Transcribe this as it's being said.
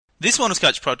This Wellness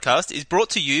Couch podcast is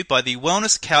brought to you by the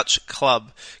Wellness Couch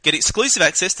Club. Get exclusive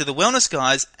access to the Wellness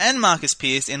Guys and Marcus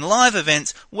Pearce in live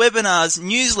events, webinars,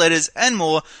 newsletters and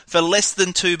more for less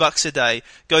than $2 a day.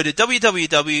 Go to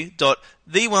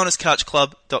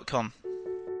www.thewellnesscouchclub.com.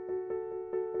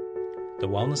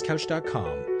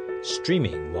 TheWellnessCouch.com,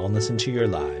 streaming wellness into your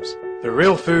lives. The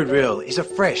Real Food Real is a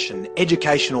fresh and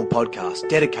educational podcast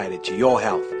dedicated to your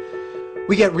health.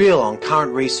 We get real on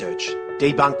current research,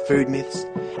 debunk food myths,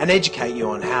 and educate you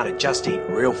on how to just eat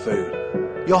real food.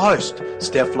 Your host,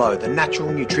 Steph Lowe, the natural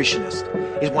nutritionist,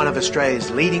 is one of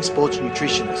Australia's leading sports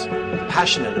nutritionists,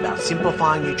 passionate about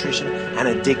simplifying nutrition and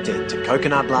addicted to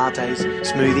coconut lattes,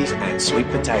 smoothies, and sweet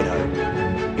potato.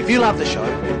 If you love the show,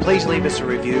 then please leave us a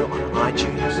review on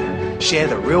iTunes. Share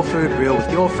the Real Food Real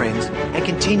with your friends and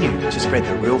continue to spread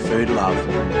the real food love.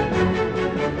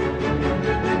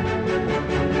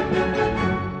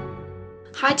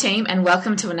 Hi team, and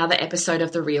welcome to another episode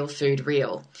of The Real Food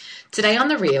Real. Today on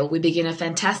The Real, we begin a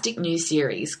fantastic new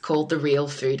series called The Real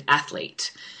Food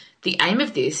Athlete. The aim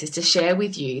of this is to share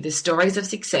with you the stories of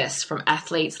success from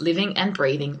athletes living and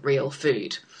breathing real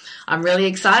food. I'm really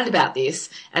excited about this,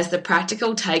 as the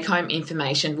practical take-home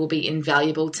information will be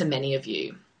invaluable to many of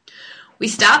you. We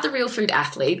start The Real Food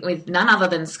Athlete with none other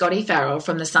than Scotty Farrell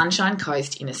from the Sunshine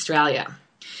Coast in Australia.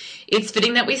 It's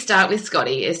fitting that we start with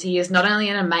Scotty, as he is not only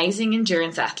an amazing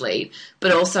endurance athlete,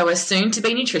 but also a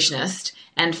soon-to-be nutritionist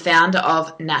and founder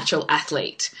of Natural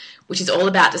Athlete, which is all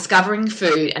about discovering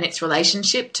food and its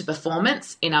relationship to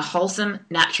performance in a wholesome,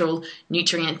 natural,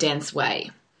 nutrient-dense way.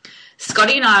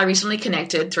 Scotty and I originally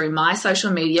connected through my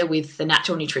social media with The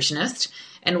Natural Nutritionist,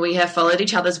 and we have followed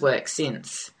each other's work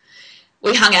since.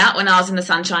 We hung out when I was in the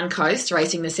Sunshine Coast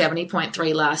racing the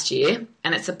 70.3 last year,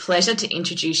 and it's a pleasure to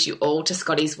introduce you all to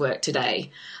Scotty's work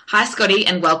today. Hi Scotty,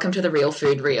 and welcome to The Real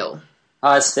Food Real.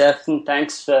 Hi Steph, and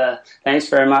thanks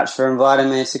very much for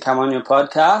inviting me to come on your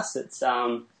podcast. It's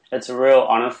a real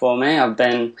honour for me.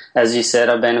 As you said,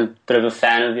 I've been a bit of a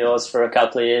fan of yours for a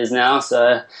couple of years now,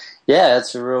 so yeah,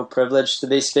 it's a real privilege to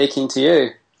be speaking to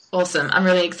you. Awesome. I'm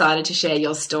really excited to share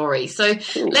your story. So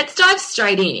let's dive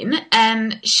straight in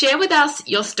and share with us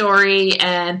your story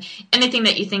and anything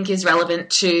that you think is relevant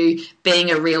to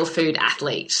being a real food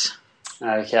athlete.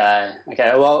 Okay.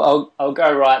 Well, I'll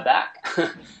go right back.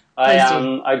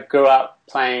 I grew up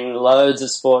playing loads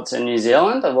of sports in New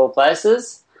Zealand, of all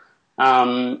places.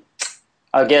 I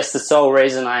guess the sole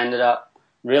reason I ended up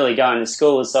really going to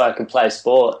school was so I could play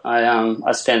sport.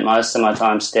 I spent most of my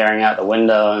time staring out the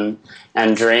window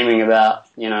and dreaming about,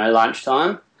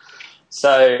 lunchtime.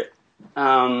 So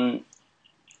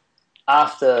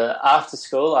after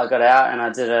school, I got out and I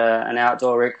did an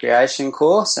outdoor recreation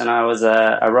course, and I was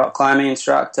a rock climbing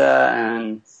instructor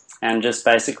and just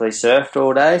basically surfed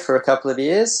all day for a couple of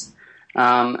years.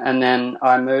 And then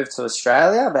I moved to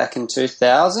Australia back in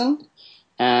 2000,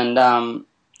 and I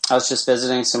was just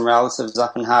visiting some relatives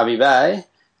up in Hervey Bay.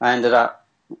 I ended up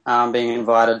being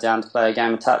invited down to play a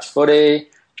game of touch footy,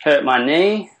 hurt my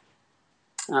knee,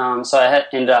 so I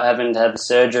ended up having to have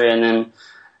surgery, and then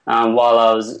while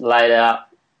I was laid out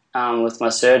with my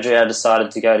surgery, I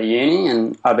decided to go to uni,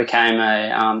 and I became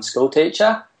a school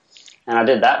teacher, and I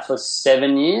did that for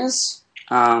 7 years,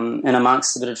 in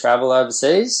amongst a bit of travel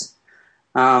overseas.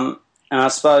 And I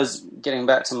suppose getting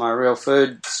back to my real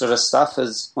food sort of stuff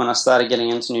is when I started getting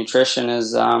into nutrition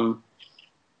is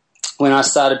when I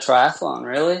started triathlon,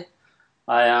 really.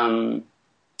 I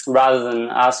rather than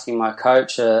asking my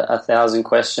coach 1,000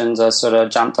 questions, I sort of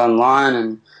jumped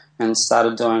online and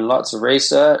started doing lots of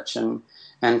research and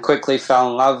quickly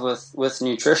fell in love with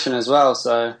nutrition as well.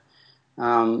 So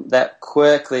that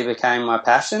quickly became my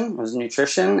passion, was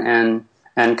nutrition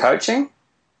and coaching.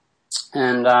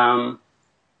 And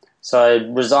so I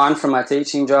resigned from my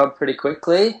teaching job pretty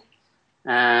quickly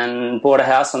and bought a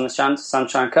house on the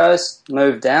Sunshine Coast,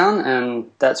 moved down,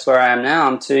 and that's where I am now.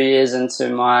 I'm 2 years into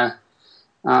my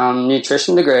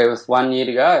nutrition degree with 1 year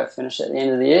to go. Finish at the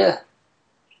end of the year.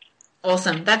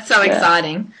 Awesome. That's so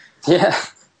exciting. Yeah.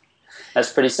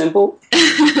 That's pretty simple.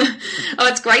 Oh,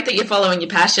 it's great that you're following your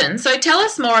passion. So tell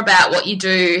us more about what you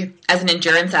do as an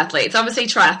endurance athlete. It's obviously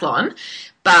triathlon,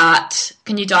 but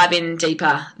can you dive in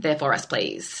deeper there for us,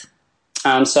 please?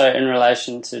 So in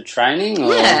relation to training?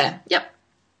 Or? Yeah, yep.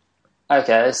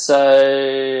 Okay,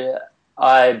 so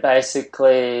I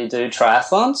basically do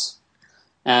triathlons,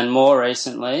 and more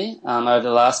recently, over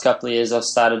the last couple of years, I've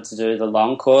started to do the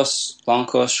long course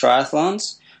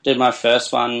triathlons. Did my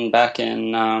first one back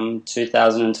in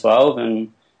 2012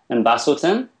 in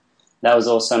Busselton. That was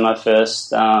also my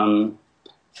first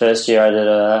year I did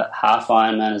a half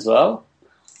Ironman as well.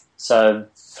 So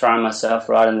thrown myself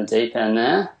right in the deep end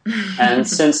there. And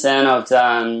since then I've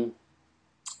done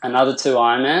another 2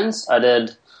 Ironmans. I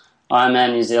did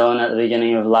Ironman New Zealand at the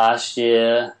beginning of last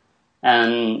year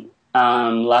and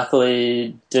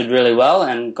luckily did really well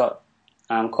and got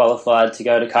qualified to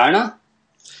go to Kona.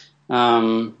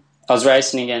 I was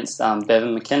racing against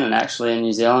Bevan McKinnon actually in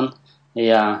New Zealand. He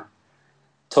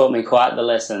taught me quite the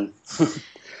lesson.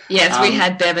 Yes, we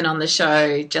had Bevan on the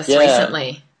show just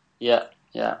recently. Yeah.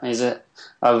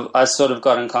 I sort of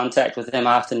got in contact with him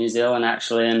after New Zealand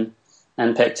actually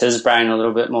and picked his brain a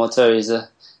little bit more too. He's a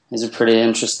pretty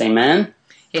interesting man.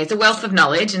 Yeah, it's a wealth of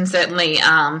knowledge and certainly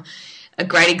a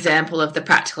great example of the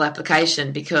practical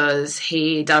application because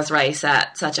he does race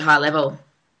at such a high level.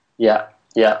 Yeah,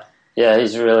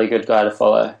 he's a really good guy to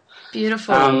follow.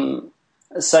 Beautiful.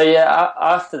 So yeah,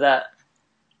 after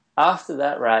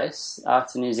that race,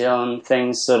 after New Zealand,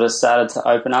 things sort of started to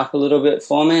open up a little bit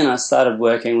for me, and I started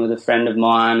working with a friend of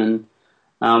mine,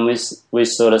 and we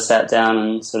sort of sat down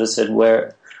and sort of said,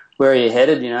 where are you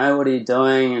headed? You know, what are you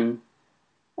doing?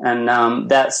 And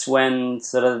that's when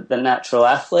sort of the natural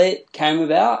athlete came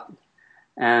about,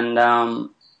 and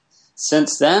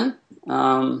since then,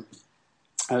 I've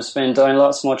just been doing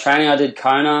lots more training. I did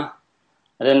Kona.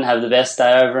 I didn't have the best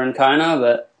day over in Kona,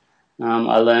 but I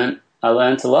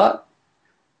learnt a lot,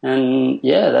 and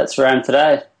yeah, that's where I am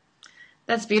today.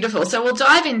 That's beautiful. So we'll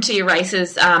dive into your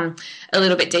races a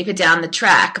little bit deeper down the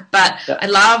track, but I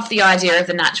love the idea of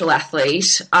the natural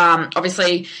athlete.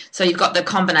 Obviously, so you've got the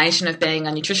combination of being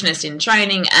a nutritionist in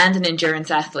training and an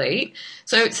endurance athlete.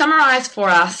 So summarise for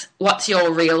us, what's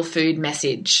your real food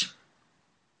message?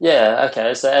 Yeah,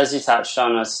 okay. So as you touched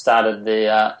on, I started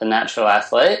the natural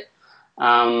athlete,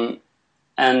 and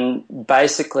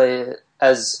basically,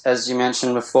 as you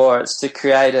mentioned before, it's to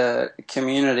create a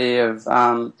community of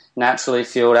naturally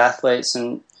fueled athletes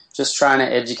and just trying to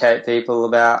educate people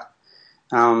about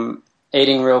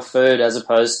eating real food as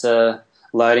opposed to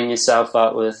loading yourself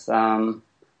up with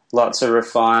lots of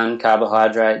refined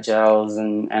carbohydrate gels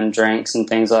and drinks and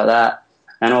things like that,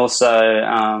 and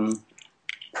also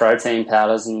protein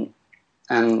powders and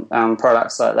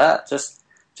products like that. Just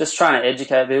trying to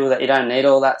educate people that you don't need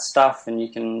all that stuff and you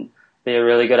can be a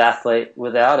really good athlete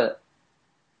without it.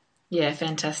 Yeah,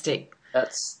 fantastic.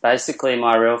 That's basically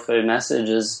my real food message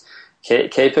is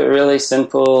keep it really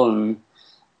simple and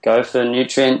go for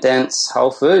nutrient-dense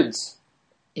whole foods.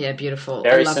 Yeah, beautiful.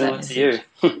 Very similar to you.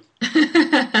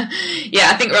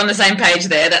 Yeah, I think we're on the same page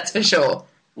there, that's for sure.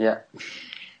 Yeah.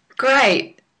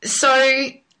 Great. So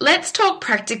let's talk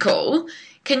practical.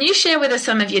 Can you share with us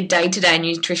some of your day-to-day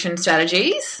nutrition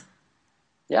strategies?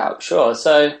 Yeah, sure.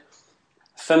 So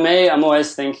for me, I'm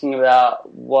always thinking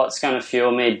about what's going to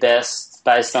fuel me best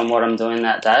based on what I'm doing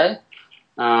that day.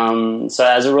 So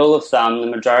as a rule of thumb, the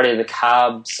majority of the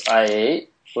carbs I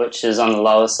eat, which is on the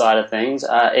lower side of things,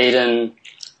 are eaten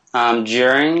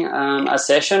during a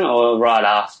session or right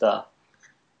after.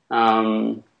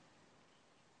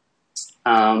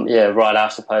 Right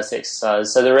after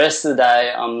post-exercise. So the rest of the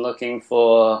day, I'm looking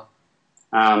for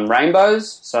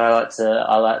rainbows. So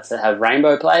I like to have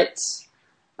rainbow plates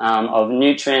of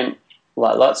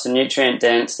lots of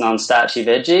nutrient-dense, non-starchy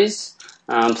veggies,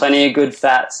 plenty of good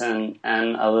fats, and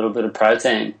a little bit of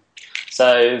protein.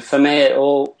 So for me, it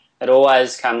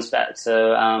always comes back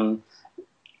to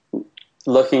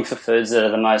looking for foods that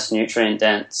are the most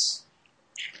nutrient-dense.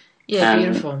 Yeah,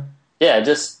 beautiful. Yeah,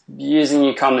 just using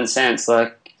your common sense.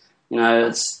 Like, you know,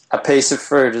 it's a piece of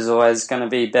fruit is always going to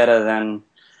be better than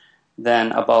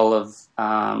a bowl of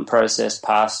processed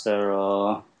pasta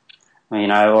or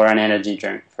an energy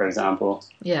drink, for example.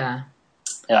 Yeah.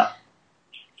 Yeah.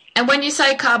 And when you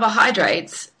say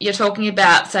carbohydrates, you're talking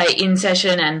about, say, in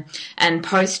session and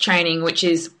post training, which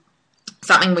is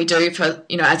something we do for,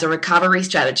 as a recovery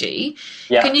strategy.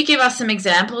 Yeah. Can you give us some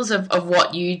examples of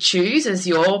what you choose as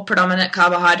your predominant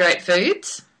carbohydrate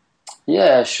foods?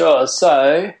 Yeah, sure.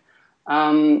 So,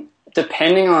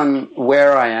 depending on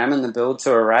where I am in the build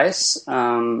to a race,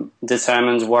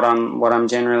 determines what I'm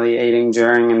generally eating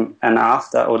during and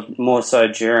after, or more so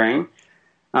during.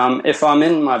 If I'm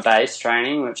in my base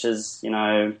training, which is,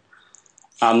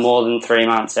 more than 3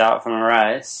 months out from a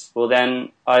race, well,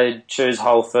 then I choose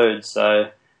whole foods. So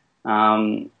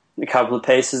a couple of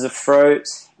pieces of fruit,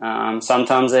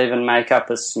 sometimes I even make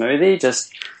up a smoothie,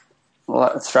 just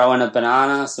throw in a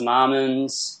banana, some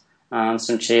almonds,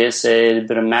 some chia seed, a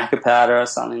bit of maca powder or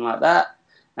something like that,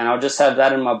 and I'll just have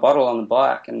that in my bottle on the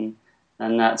bike, and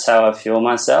that's how I fuel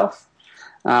myself.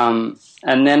 And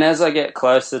then as I get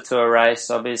closer to a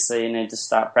race, obviously you need to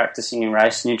start practicing your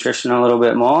race nutrition a little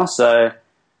bit more. So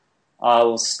I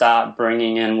will start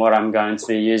bringing in what I'm going to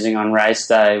be using on race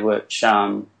day, which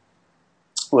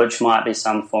might be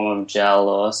some form of gel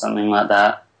or something like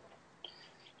that.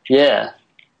 Yeah.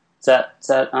 Does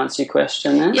that answer your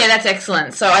question then? Yeah, that's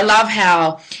excellent. So I love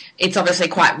how it's obviously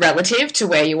quite relative to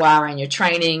where you are in your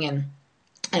training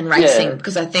and racing,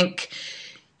 because I think,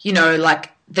 like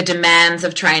the demands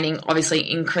of training obviously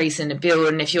increase in a build,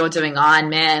 and if you're doing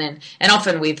Ironman and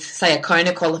often with, say, a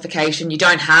Kona qualification, you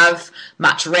don't have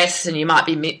much rest and you might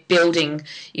be building,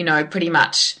 pretty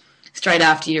much straight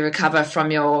after you recover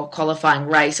from your qualifying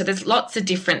race. So there's lots of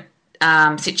different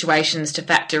situations to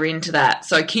factor into that.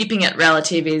 So keeping it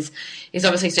relative is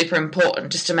obviously super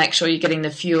important, just to make sure you're getting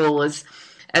the fuel as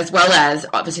well as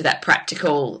obviously that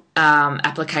practical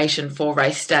application for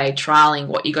race day, trialling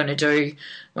what you're going to do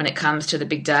when it comes to the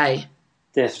big day.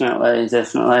 Definitely.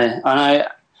 I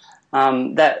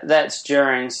know that's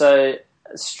during. So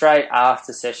straight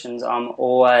after sessions, I'm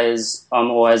always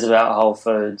about whole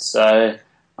foods. So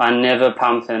I never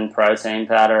pump in protein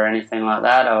powder or anything like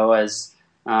that. I always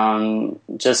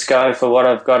just go for what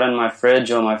I've got in my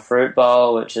fridge or my fruit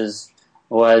bowl, which is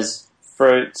always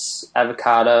fruits,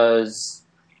 avocados,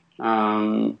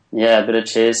 a bit of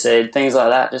chia seed, things like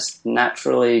that. Just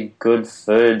naturally good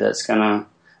food that's going to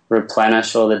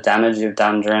replenish all the damage you've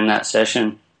done during that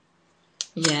session.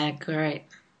 Yeah, great.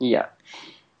 Yeah.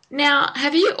 Now,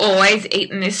 have you always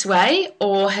eaten this way,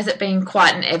 or has it been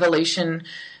quite an evolution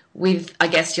with, I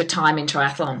guess, your time in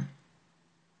triathlon?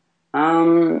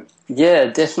 Yeah,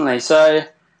 definitely. So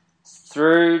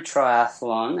through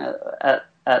triathlon,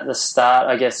 at the start,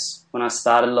 I guess when I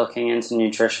started looking into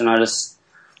nutrition, I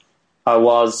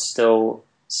was still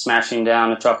smashing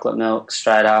down a chocolate milk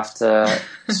straight after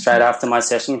my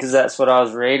session, because that's what I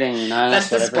was reading. That's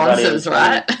the sponsors,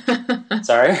 right?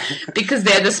 Sorry? Because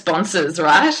they're the sponsors,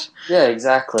 right? Yeah,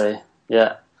 exactly.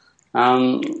 Yeah.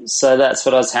 So that's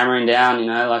what I was hammering down,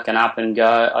 like an up and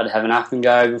go. I'd have an up and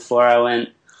go before I went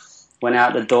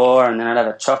out the door, and then I'd have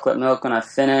a chocolate milk when I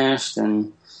finished,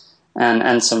 and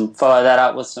follow that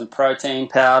up with some protein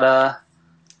powder.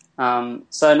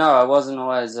 So no, I wasn't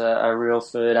always a real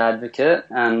food advocate,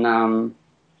 and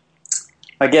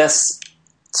I guess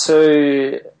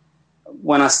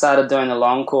when I started doing the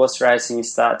long course racing, you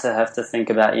start to have to think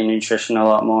about your nutrition a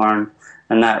lot more,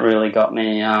 and that really got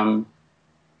me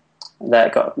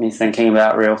thinking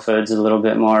about real foods a little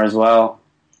bit more as well.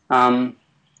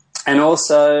 And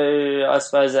also, I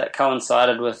suppose that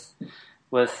coincided with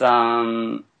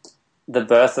the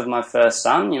birth of my first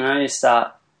son. You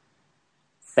start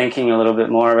thinking a little bit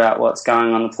more about what's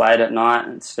going on the plate at night,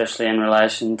 especially in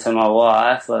relation to my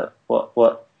wife. Like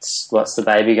what's the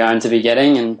baby going to be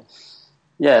getting? And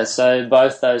yeah, so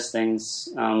both those things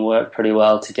work pretty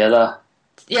well together.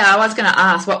 Yeah, I was going to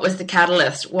ask, what was the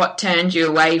catalyst? What turned you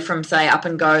away from, say, up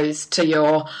and goes to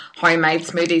your homemade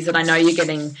smoothies that I know you're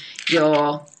getting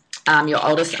your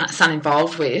oldest son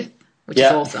involved with, which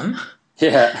is awesome.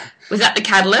 Yeah. Was that the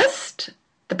catalyst?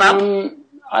 The bump?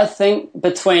 I think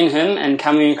between him and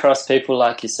coming across people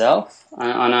like yourself,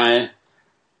 I know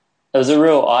it was a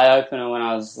real eye-opener when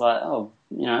I was like,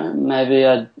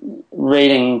 maybe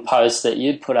reading posts that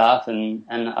you'd put up and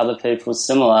other people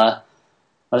similar.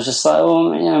 I was just like,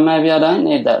 maybe I don't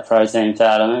need that protein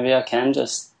powder. Maybe I can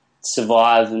just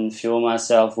survive and fuel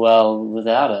myself well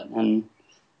without it. And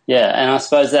and I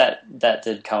suppose that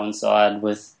did coincide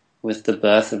with the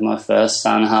birth of my first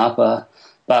son, Harper.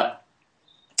 But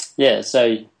yeah,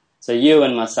 so you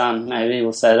and my son, maybe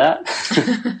we'll say that.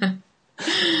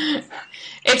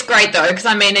 It's great though, because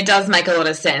it does make a lot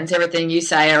of sense. Everything you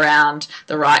say around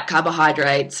the right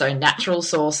carbohydrates, so natural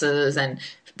sources, and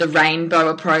the rainbow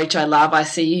approach, I love. I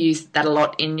see you use that a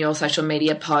lot in your social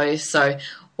media posts. So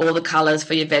all the colours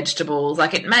for your vegetables,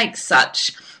 it makes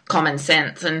such common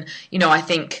sense. And, I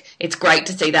think it's great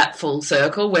to see that full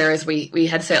circle, whereas we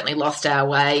had certainly lost our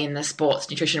way in the sports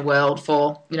nutrition world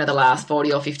for, the last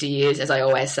 40 or 50 years, as I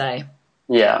always say.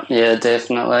 Yeah,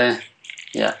 definitely.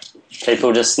 Yeah.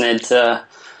 People just need to,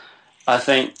 I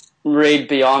think, read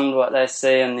beyond what they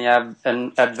see in the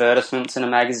advertisements in a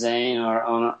magazine or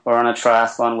on a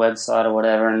triathlon website or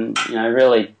whatever, and,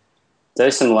 really do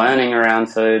some learning around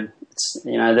food. It's,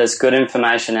 there's good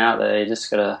information out there. You just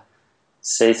got to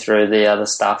see through the other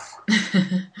stuff.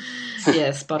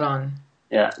 Yeah, spot on.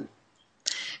 Yeah.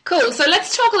 Cool. So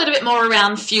let's talk a little bit more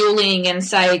around fueling and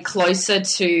say closer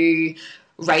to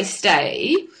race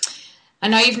day. I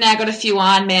know you've now got a few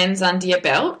Ironmans under your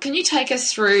belt. Can you take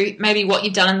us through maybe what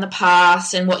you've done in the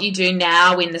past and what you do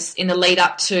now in the lead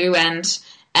up to and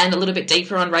a little bit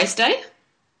deeper on race day?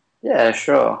 Yeah,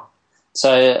 sure.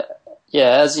 So,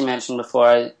 as you mentioned before,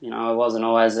 I wasn't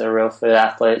always a real food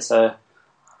athlete, so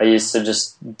I used to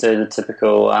just do the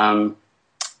typical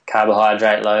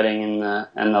carbohydrate loading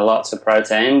and the lots of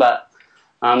protein. But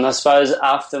I suppose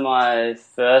after my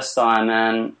first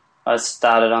Ironman, I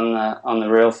started on the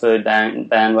real food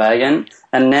bandwagon,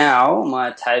 and now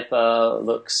my taper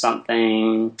looks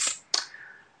something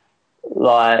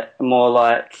more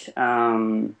like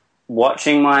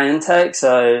watching my intake.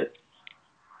 So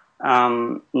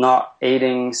not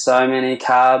eating so many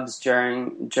carbs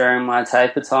during my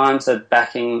taper time, so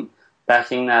backing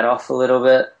that off a little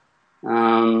bit.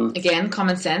 Again,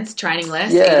 common sense, training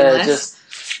less, yeah, eating less. Just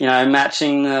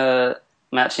matching the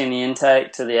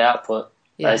intake to the output.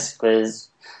 Yeah. Basically,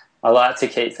 I like to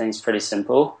keep things pretty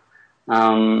simple,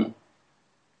 and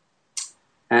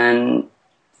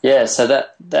yeah, so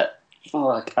that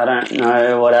I don't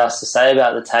know what else to say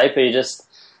about the taper.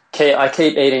 I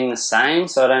keep eating the same,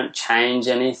 so I don't change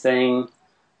anything.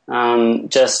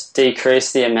 Just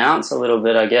decrease the amounts a little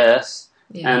bit, I guess.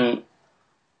 Yeah. And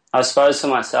I suppose for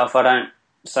myself, I don't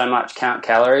so much count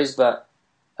calories, but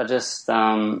I just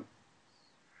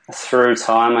through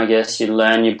time, I guess, you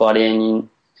learn your body and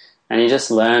you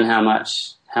just learn how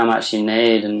much you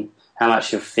need and how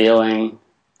much you're feeling.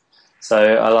 So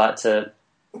I like to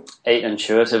eat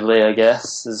intuitively, I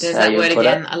guess. There's that word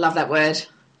again. I love that word.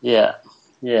 Yeah.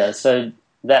 So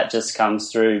that just comes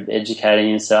through educating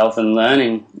yourself and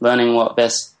learning what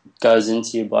best goes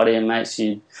into your body and makes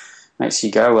you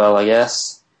go well, I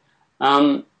guess.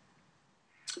 I'll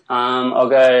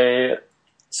go.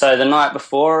 So the night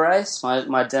before a race,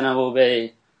 my dinner will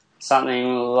be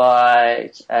something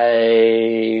like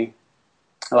a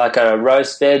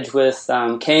roast veg with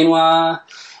quinoa,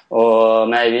 or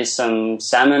maybe some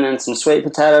salmon and some sweet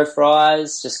potato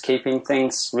fries. Just keeping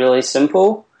things really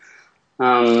simple.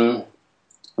 The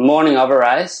morning of a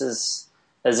race is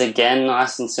again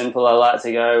nice and simple. I like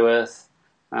to go with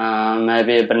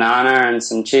maybe a banana and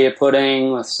some chia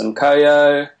pudding with some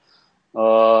koyo,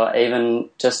 or even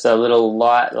just a little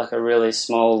light, like a really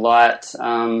small light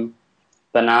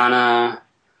banana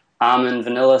almond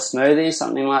vanilla smoothie,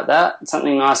 something like that.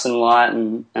 Something nice and light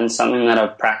and something that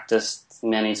I've practiced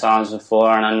many times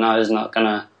before and I know is not going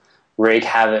to wreak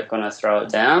havoc when I throw it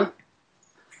down.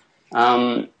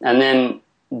 And then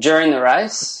during the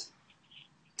race,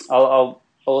 I'll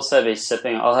also be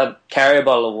sipping. I'll carry a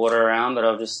bottle of water around, but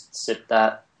I'll just sip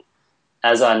that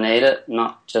as I need it,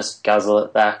 not just guzzle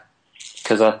it back,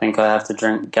 because I think I have to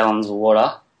drink gallons of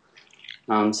water.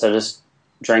 So just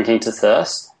drinking to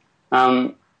thirst.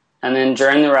 And then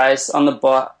during the race, in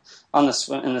the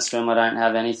swim, I don't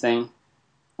have anything.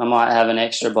 I might have an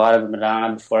extra bite of a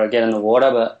banana before I get in the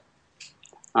water, but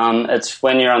it's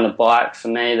when you're on the bike, for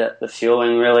me, that the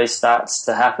fueling really starts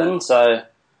to happen. So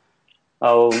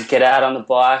I'll get out on the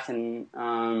bike and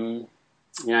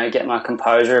get my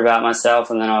composure about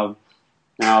myself, and then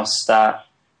I'll start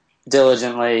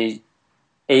diligently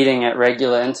eating at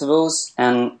regular intervals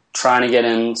and trying to get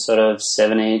in sort of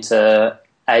 70 to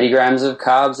 80 grams of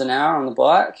carbs an hour on the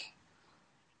bike.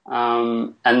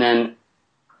 And then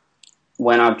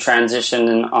when I've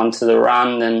transitioned onto the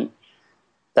run, then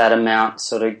that amount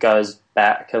sort of goes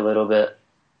back a little bit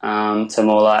to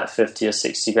more like 50 or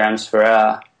 60 grams per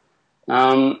hour.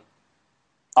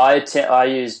 I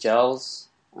use gels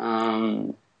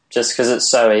just because it's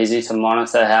so easy to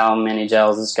monitor how many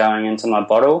gels is going into my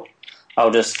bottle.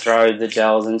 I'll just throw the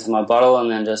gels into my bottle and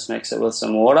then just mix it with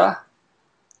some water.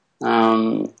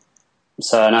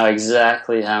 So I know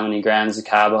exactly how many grams of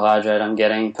carbohydrate I'm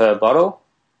getting per bottle.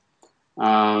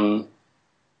 And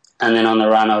then on the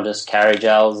run I'll just carry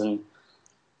gels and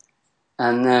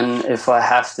then if I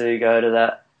have to go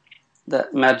to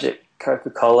that magic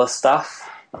Coca-Cola stuff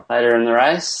later in the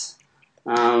race.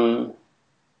 And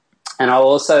I'll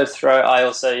also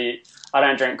I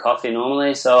don't drink coffee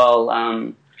normally, so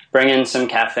I'll bring in some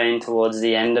caffeine towards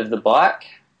the end of the bike.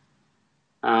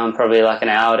 Probably like an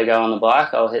hour to go on the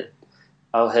bike. I'll hit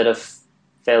a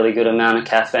fairly good amount of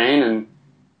caffeine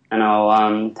and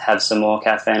I'll have some more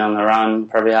caffeine on the run,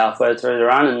 probably halfway through the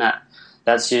run, and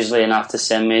that's usually enough to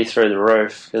send me through the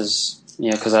roof because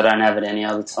I don't have it any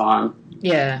other time.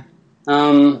 Yeah.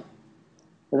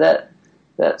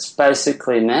 That's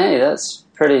basically me. That's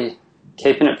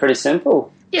keeping it pretty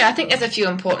simple. Yeah, I think there's a few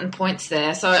important points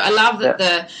there. So I love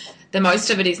that the most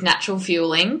of it is natural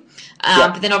fueling.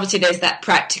 But then obviously there's that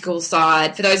practical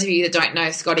side. For those of you that don't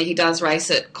know Scotty, he does race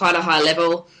at quite a high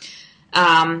level.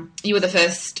 You were the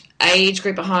first age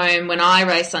group at home when I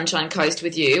raced Sunshine Coast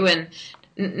with you, and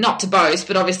not to boast,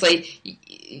 but obviously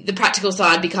the practical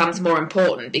side becomes more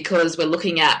important because we're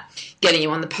looking at getting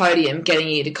you on the podium, getting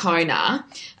you to Kona.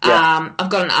 I've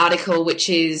got an article which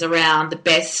is around the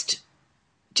best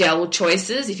gel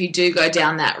choices if you do go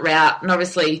down that route. And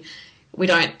obviously we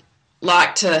don't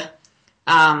like to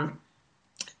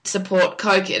support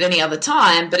Coke at any other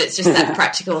time, but it's just that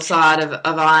practical side of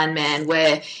Ironman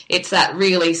where it's that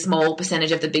really small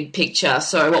percentage of the big picture.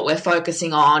 So what we're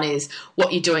focusing on is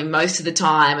what you're doing most of the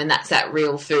time, and that's that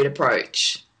real food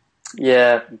approach.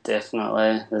 Yeah,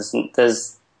 definitely. There's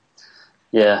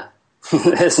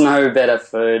there's no better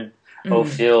food or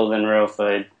fuel than real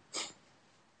food.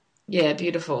 Yeah,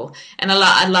 beautiful. And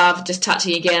I love just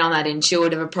touching again on that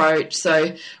intuitive approach.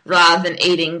 So rather than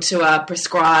eating to a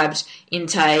prescribed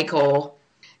intake or,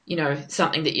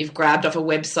 something that you've grabbed off a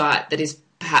website that is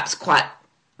perhaps quite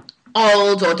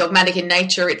old or dogmatic in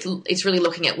nature, it's really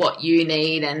looking at what you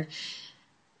need and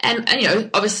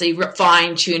obviously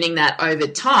fine-tuning that over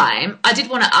time. I did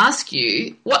want to ask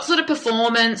you, what sort of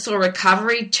performance or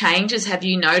recovery changes have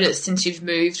you noticed since you've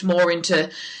moved more into,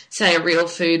 say, a real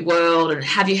food world? And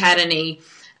have you had any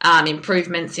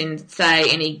improvements in,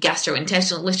 say, any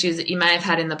gastrointestinal issues that you may have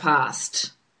had in the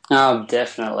past? Oh,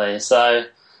 definitely. So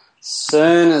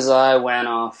soon as I went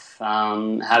off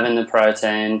having the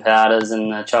protein powders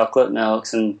and the chocolate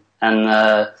milks and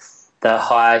the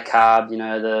high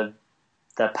carb,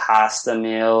 the pasta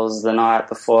meals the night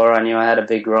before I knew I had a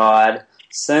big ride. As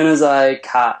soon as I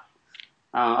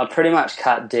pretty much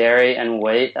cut dairy and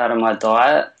wheat out of my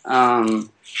diet,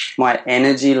 my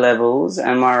energy levels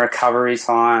and my recovery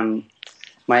time,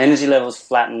 my energy levels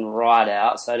flattened right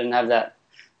out. So I didn't have that,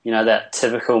 that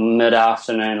typical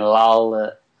mid-afternoon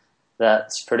lull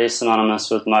that's pretty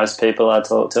synonymous with most people I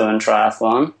talk to in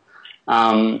triathlon.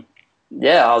 I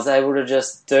was able to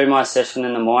just do my session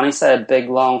in the morning, say a big,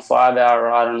 long 5-hour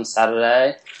ride on a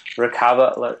Saturday,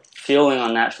 recover, fueling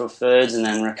on natural foods, and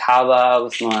then recover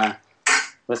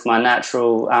with my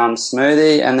natural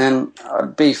smoothie, and then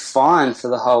I'd be fine for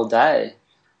the whole day.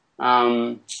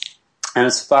 And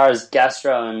as far as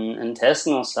gastro and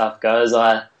intestinal stuff goes,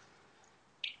 I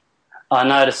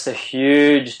noticed a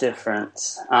huge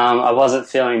difference. I wasn't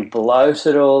feeling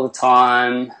bloated all the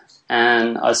time,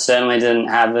 and I certainly didn't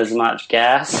have as much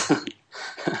gas.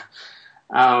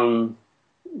 That's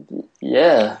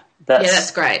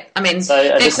great. I mean,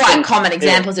 they're quite common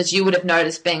examples that you would have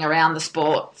noticed being around the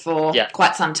sport for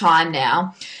quite some time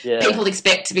now. Yeah. People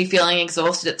expect to be feeling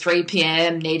exhausted at 3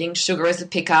 p.m, needing sugar as a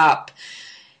pickup.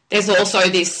 There's also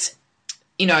this,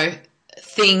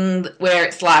 thing where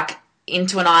it's like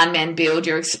into an Ironman build,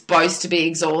 you're supposed to be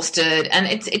exhausted, and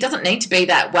it doesn't need to be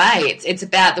that way. It's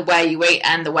about the way you eat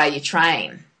and the way you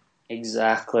train.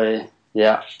 Exactly.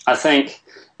 Yeah. I think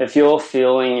if you're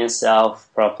fueling yourself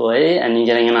properly and you're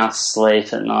getting enough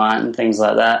sleep at night and things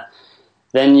like that,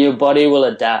 then your body will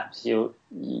adapt. You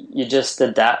just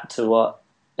adapt to what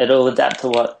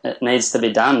it needs to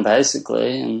be done,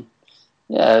 basically. And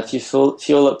if you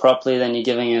fuel it properly, then you're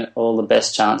giving it all the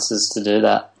best chances to do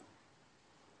that.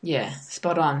 Yeah,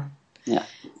 spot on. Yeah.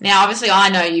 Now, obviously, I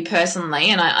know you personally,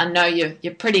 and I know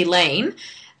you're pretty lean. You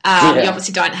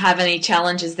obviously don't have any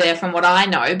challenges there from what I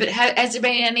know, but has there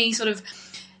been any sort of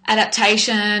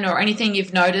adaptation or anything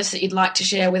you've noticed that you'd like to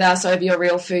share with us over your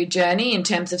real food journey in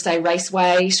terms of, say, race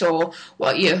weight or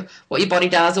what your body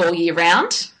does all year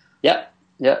round? Yep,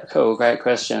 cool, great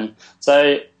question.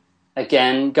 So,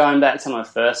 again, going back to my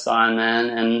first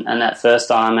Ironman and that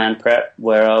first Ironman prep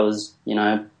where I was,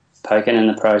 poking in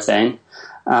the protein,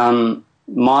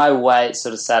 my weight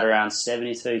sort of sat around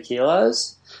 72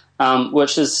 kilos,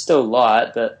 which is still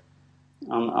light, but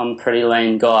I'm a pretty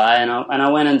lean guy, and I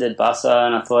went and did busso,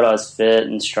 and I thought I was fit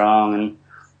and strong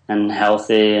and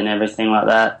healthy and everything like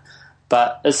that.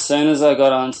 But as soon as I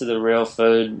got onto the real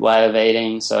food way of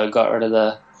eating, so I got rid of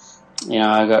the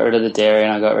dairy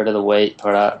and I got rid of the wheat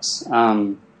products,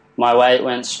 my weight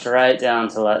went straight down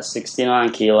to like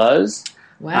 69 kilos.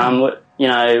 Wow.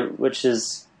 Which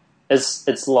is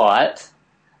it's light,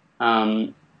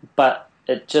 but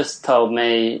it just told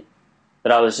me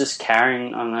that I was just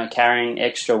carrying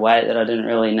extra weight that I didn't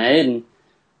really need,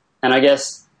 and I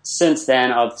guess since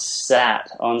then I've sat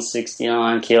on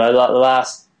 69 kilos. Like the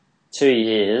last 2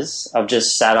 years, I've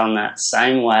just sat on that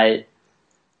same weight,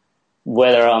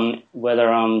 whether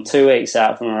I'm 2 weeks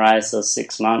out from a race or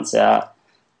 6 months out.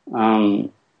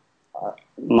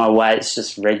 My weight's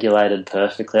just regulated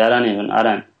perfectly. I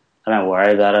don't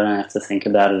worry about it. I don't have to think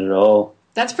about it at all.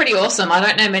 That's pretty awesome. I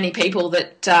don't know many people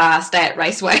that stay at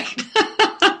race weight.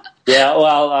 Yeah,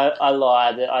 well, I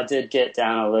lied. I did get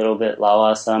down a little bit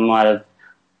lower, so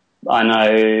I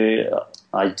know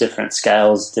different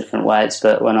scales, different weights,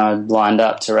 but when I lined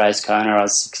up to race Kona, I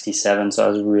was 67, so I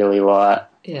was really light.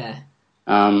 Yeah.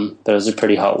 But it was a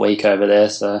pretty hot week over there,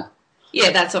 so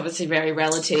Yeah, that's obviously very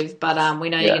relative, but we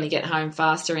know you're Yeah. going to get home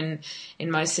faster in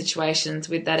most situations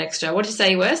with that extra. What did you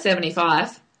say you were?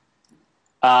 75?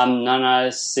 No, I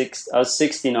was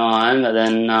 69, but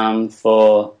then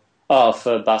for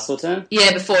Bustleton,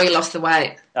 Yeah, before you lost the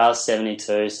weight. I was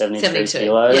 73 72.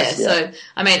 kilos. Yeah, so,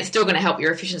 I mean, it's still going to help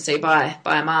your efficiency by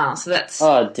a mile, so that's...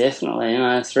 Oh,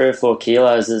 definitely. 3 or 4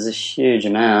 kilos is a huge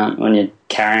amount when you're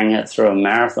carrying it through a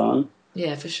marathon.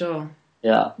 Yeah, for sure.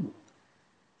 Yeah.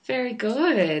 Very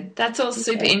good. That's all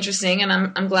super interesting, and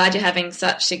I'm glad you're having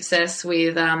such success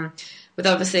with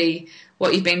obviously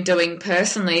what you've been doing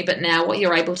personally, but now what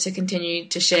you're able to continue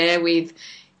to share with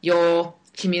your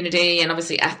community and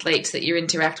obviously athletes that you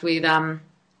interact with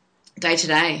day to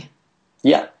day.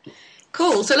 Yeah.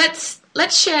 Cool. So let's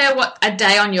share what a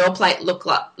day on your plate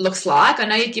looks like. I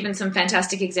know you've given some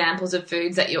fantastic examples of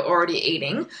foods that you're already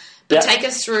eating, but take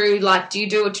us through, like, do you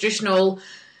do a traditional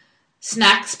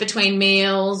snacks between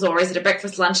meals, or is it a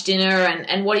breakfast, lunch, dinner,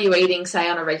 and what are you eating, say,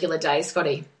 on a regular day,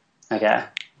 Scotty? Okay.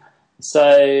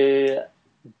 So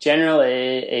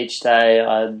generally each day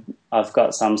I've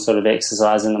got some sort of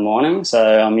exercise in the morning,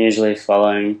 so I'm usually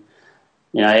following,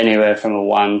 anywhere from a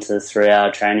 1 to 3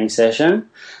 hour training session.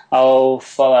 I'll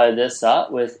follow this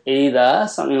up with either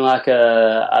something like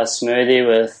a smoothie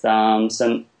with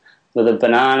a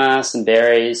banana, some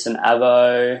berries, some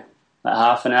avo, like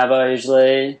half an avo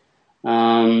usually,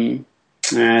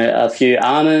 a few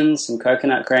almonds, some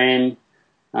coconut cream,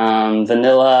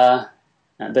 vanilla,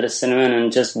 a bit of cinnamon,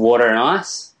 and just water and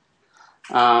ice.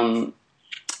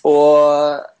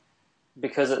 Or,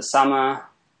 because it's summer,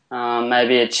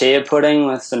 maybe a chia pudding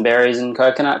with some berries and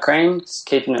coconut cream, just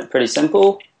keeping it pretty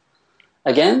simple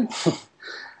again.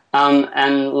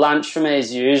 And lunch for me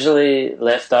is usually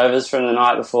leftovers from the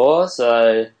night before,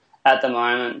 so at the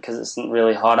moment, because it's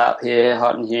really hot up here,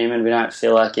 hot and humid, we don't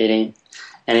feel like eating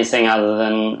anything other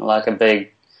than like a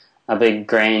big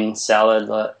green salad,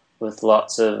 like, with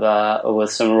lots of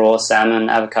with some raw salmon,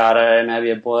 avocado,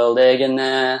 maybe a boiled egg in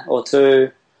there or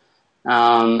two,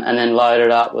 and then load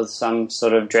it up with some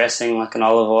sort of dressing, like an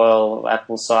olive oil,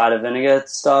 apple cider vinegar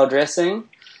style dressing.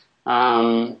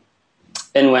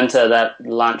 In winter, that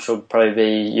lunch will probably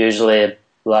be usually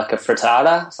like a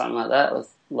frittata, something like that,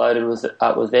 loaded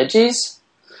up with veggies.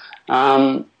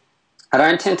 I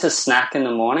don't tend to snack in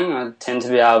the morning. I tend to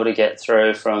be able to get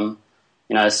through from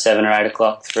 7 or 8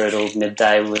 o'clock through till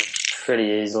midday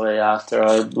pretty easily after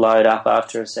I load up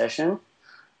after a session.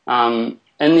 In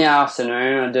the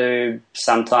afternoon, I do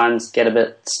sometimes get a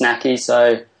bit snacky,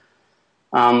 so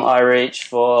I reach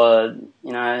for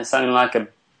something like a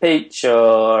peach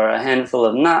or a handful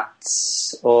of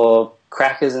nuts or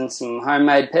crackers and some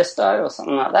homemade pesto or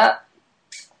something like that.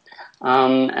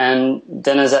 And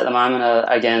dinners at the moment are,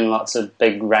 again, lots of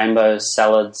big rainbow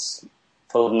salads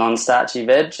full of non-starchy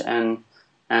veg and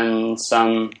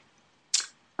some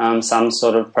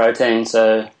sort of protein,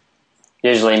 so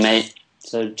usually meat,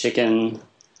 so chicken,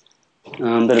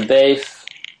 bit of beef,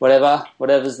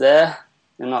 whatever's there.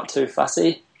 I'm not too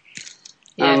fussy.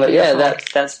 But yeah,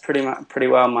 that's pretty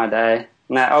well my day.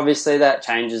 And obviously that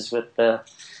changes with the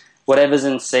whatever's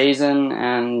in season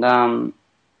and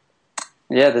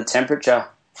the temperature.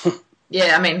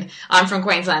 Yeah, I mean, I'm from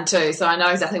Queensland too, so I know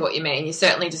exactly what you mean. You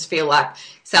certainly just feel like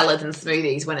salads and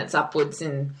smoothies when it's upwards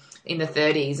in the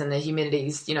 30s and the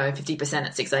humidity's 50%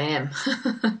 at 6 a.m.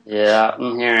 Yeah,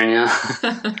 I'm hearing you.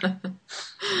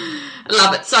 I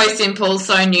love it. So simple,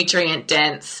 so nutrient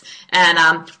dense,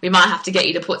 and we might have to get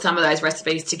you to put some of those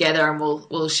recipes together, and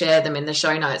we'll share them in the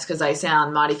show notes because they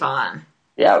sound mighty fine.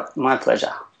 Yeah, my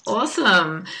pleasure.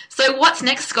 Awesome. So what's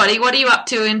next, Scotty? What are you up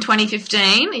to in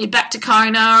 2015? Are you back to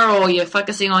Kona, or you're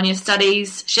focusing on your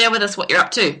studies? Share with us what you're up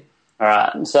to. All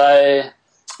right. So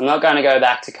I'm not going to go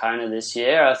back to Kona this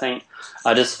year. I think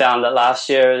I just found that last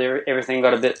year everything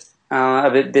got a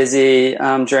bit busy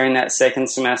during that second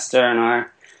semester, and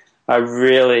I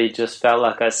really just felt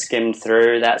like I skimmed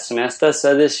through that semester.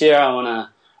 So this year I want to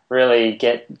really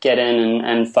get in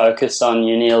and focus on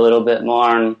uni a little bit more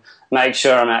and make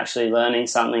sure I'm actually learning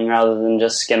something rather than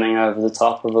just skimming over the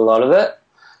top of a lot of it.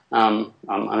 I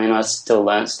mean, I still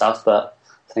learnt stuff, but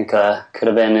I think I could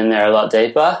have been in there a lot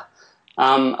deeper.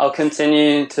 I'll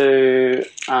continue to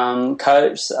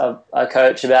coach. I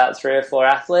coach about 3 or 4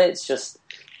 athletes. Just,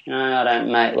 I don't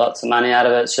make lots of money out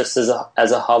of it. It's just as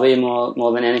a hobby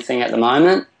more than anything at the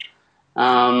moment.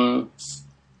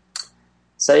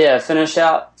 So yeah, finish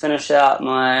out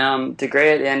my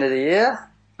degree at the end of the year.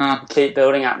 Keep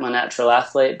building up my natural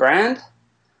athlete brand.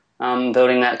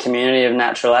 Building that community of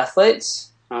natural athletes,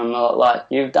 like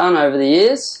you've done over the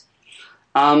years.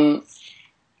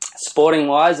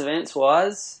 Sporting-wise,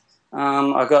 events-wise,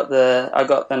 I got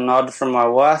the nod from my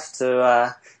wife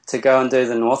to go and do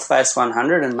the North Face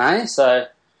 100 in May. So,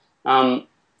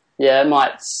 it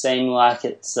might seem like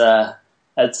it's a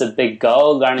big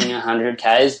goal running 100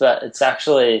 Ks, but it's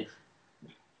actually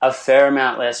a fair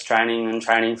amount less training than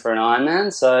training for an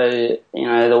Ironman. So,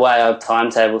 the way I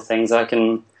timetable things, I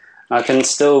can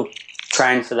still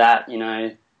train for that,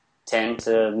 10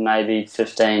 to maybe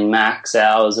 15 max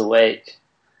hours a week,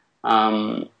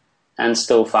 and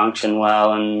still function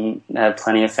well and have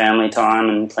plenty of family time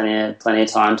and plenty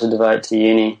of time to devote to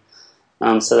uni.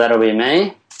 So that'll be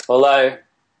me. Although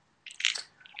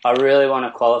I really want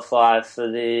to qualify for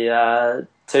the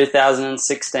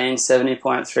 2016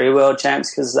 70.3 World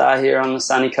Champs because they're here on the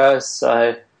sunny coast.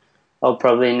 So I'll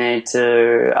probably need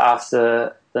to,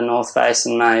 after the North Face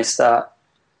in May, start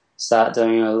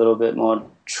doing a little bit more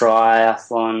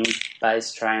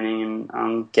triathlon-based training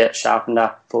and get sharpened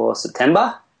up for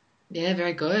September. Yeah,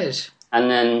 very good. And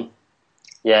then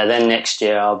next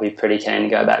year I'll be pretty keen to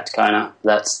go back to Kona.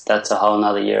 That's a whole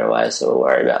nother year away, so we'll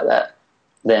worry about that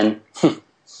then.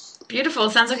 Beautiful.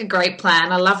 Sounds like a great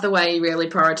plan. I love the way you really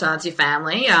prioritise your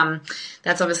family.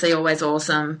 That's obviously always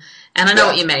awesome. And I know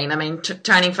what you mean. I mean,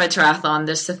 training for a triathlon,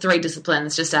 there's the 3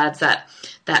 disciplines, just adds that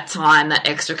time, that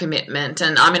extra commitment.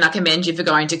 And, I mean, I commend you for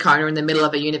going to Kona in the middle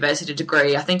of a university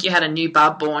degree. I think you had a new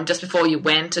bub born just before you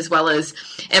went, as well as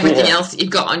everything else that you've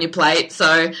got on your plate.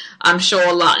 So I'm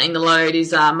sure lightening the load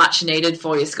is much needed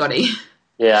for you, Scotty.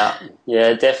 Yeah,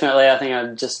 definitely. I think I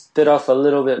just bit off a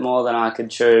little bit more than I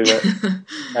could chew, but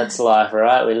that's life,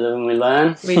 right? We live and we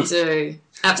learn. We do.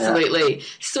 Absolutely. Yeah.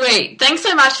 Sweet. Thanks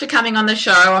so much for coming on the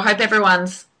show. I hope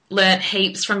everyone's learnt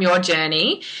heaps from your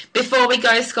journey. Before we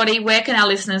go, Scotty, where can our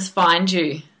listeners find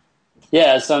you?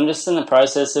 Yeah, so I'm just in the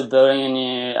process of building a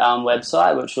new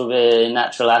website, which will be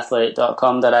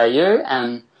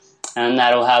naturalathlete.com.au, and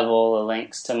that'll have all the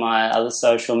links to my other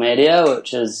social media,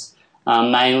 which is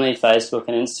mainly Facebook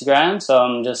and Instagram. So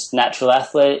I'm just Natural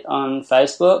Athlete on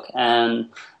Facebook and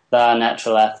The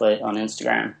Natural Athlete on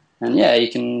Instagram. And you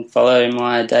can follow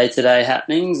my day-to-day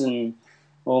happenings and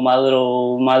all my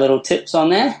little tips on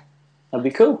there. That'd be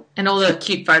cool. And all the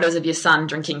cute photos of your son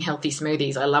drinking healthy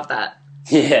smoothies. I love that.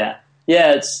 Yeah,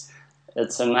 it's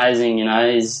amazing. He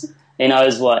knows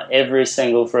what every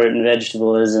single fruit and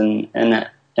vegetable is in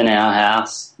our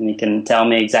house, and he can tell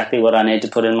me exactly what I need to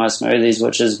put in my smoothies,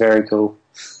 which is very cool.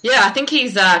 Yeah, I think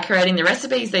he's creating the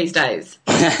recipes these days.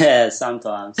 Yeah,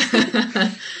 sometimes.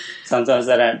 Sometimes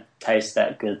they don't taste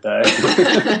that good, though.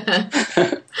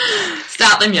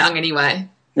 Start them young anyway.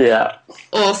 Yeah.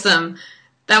 Awesome.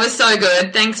 That was so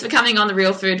good. Thanks for coming on the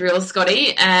Real Food Real,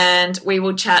 Scotty, and we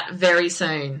will chat very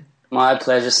soon. My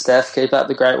pleasure, Steph. Keep up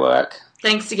the great work.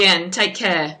 Thanks again. Take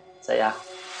care. See ya.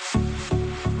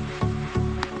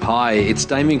 Hi, it's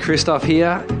Damien Christoph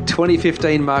here.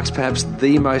 2015 marks perhaps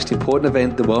the most important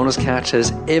event the Wellness Couch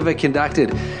has ever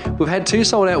conducted. We've had 2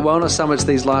 sold-out wellness summits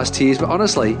these last years, but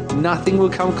honestly, nothing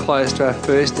will come close to our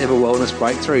first ever wellness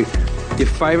breakthrough. Your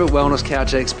favourite Wellness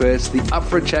Couch experts, the Up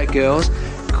for a Chat girls,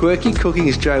 Quirky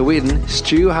Cooking's Joe Whitten,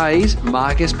 Stu Hayes,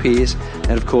 Marcus Pearce,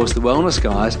 and of course the Wellness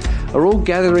guys, are all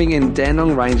gathering in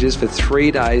Dandenong Ranges for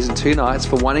 3 days and 2 nights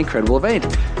for one incredible event.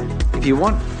 If you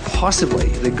want possibly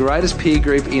the greatest peer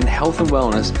group in health and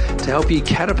wellness to help you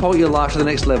catapult your life to the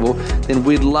next level, then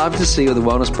we'd love to see you at the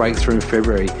Wellness Breakthrough in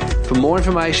February. For more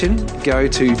information, go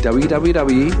to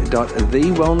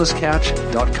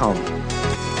www.thewellnesscouch.com.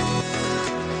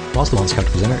 Whilst the Wellness Couch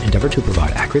presenter endeavour to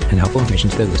provide accurate and helpful information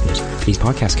to their listeners, these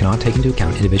podcasts cannot take into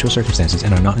account individual circumstances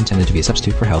and are not intended to be a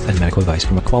substitute for health and medical advice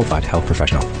from a qualified health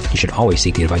professional. You should always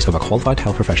seek the advice of a qualified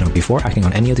health professional before acting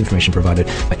on any of the information provided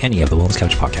by any of the Wellness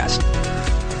Couch podcasts.